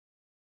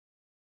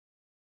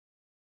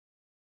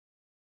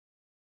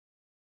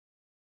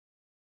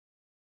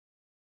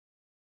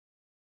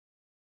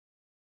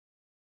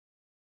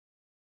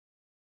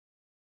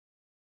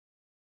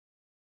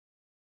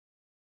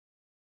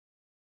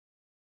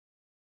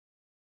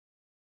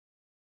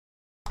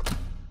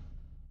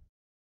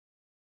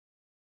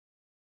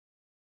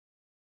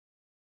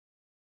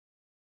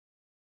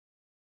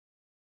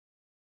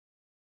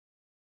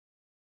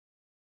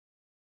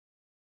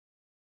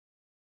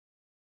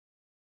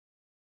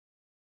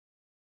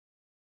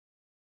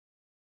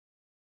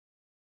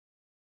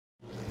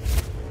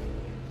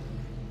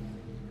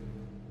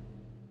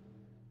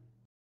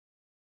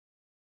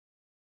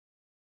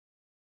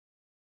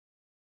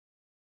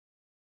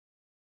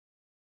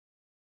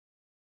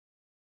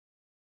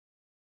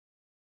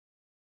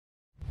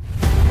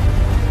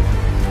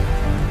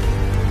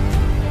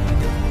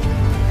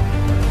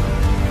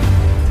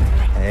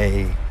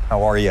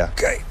How are you?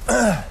 Okay.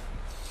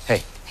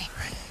 Hey.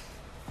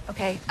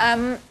 Okay, You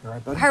all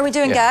right, buddy? how are we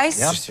doing, guys?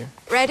 Yeah. Just here.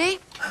 Ready?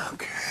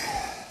 Okay.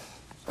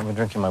 Am I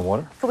drinking my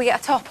water? Can we get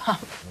a top up?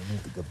 We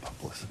need the good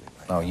publicity.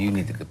 No, you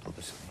need the good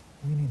publicity.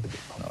 We need the good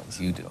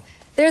publicity. No, you do.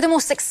 They're the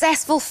most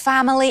successful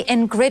family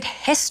in grid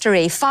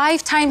history.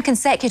 5-time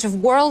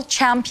consecutive world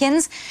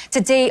champions.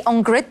 Today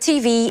on Grid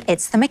TV,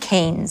 it's the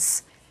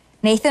McCains.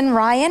 Nathan,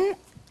 Ryan,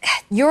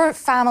 your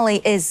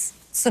family is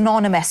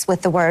synonymous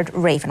with the word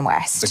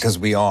RAVENWEST. Because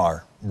we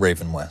are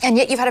RAVENWEST. And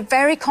yet you've had a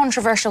very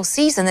controversial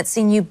season that's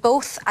seen you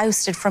both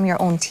ousted from your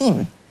own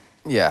team.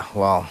 Yeah,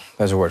 well,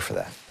 there's a word for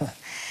that.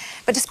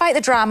 But despite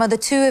the drama, the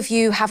two of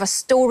you have a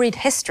storied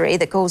history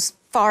that goes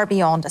far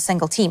beyond a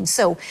single team.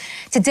 So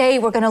today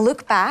we're going to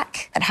look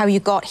back at how you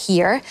got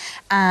here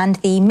and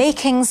the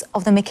makings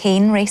of the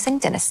McCain racing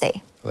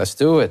dynasty. Let's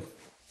do it.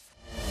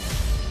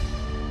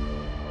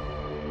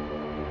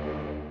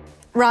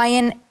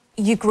 Ryan,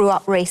 you grew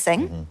up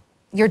racing. Mm-hmm.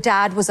 Your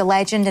dad was a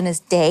legend in his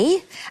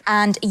day,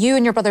 and you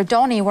and your brother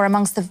Donnie were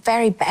amongst the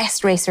very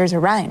best racers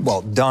around.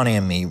 Well, Donnie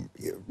and me,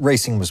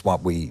 racing was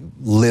what we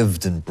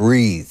lived and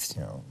breathed,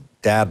 you know.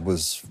 Dad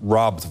was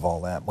robbed of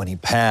all that when he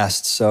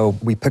passed, so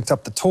we picked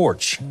up the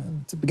torch.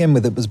 To begin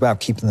with, it was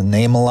about keeping the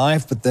name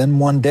alive, but then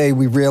one day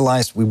we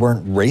realized we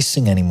weren't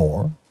racing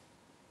anymore.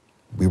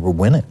 We were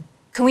winning.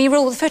 Can we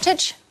roll the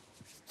footage?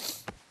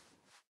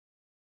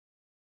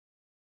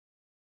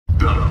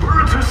 The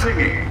birds are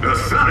singing, the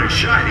sun is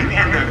shining,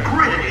 and the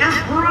grid is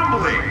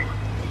rumbling.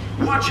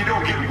 Watch you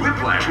don't get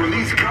whiplash when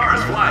these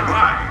cars fly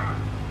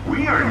by.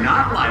 We are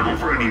not liable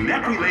for any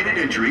neck-related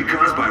injury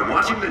caused by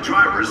watching the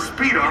drivers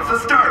speed off the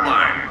start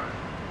line.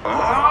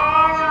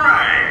 All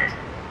right.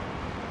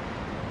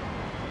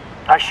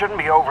 I shouldn't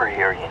be over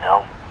here, you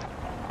know.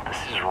 This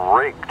is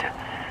rigged.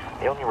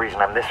 The only reason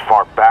I'm this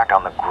far back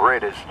on the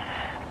grid is...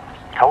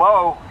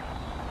 Hello?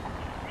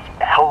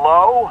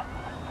 Hello?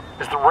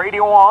 Is the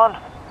radio on?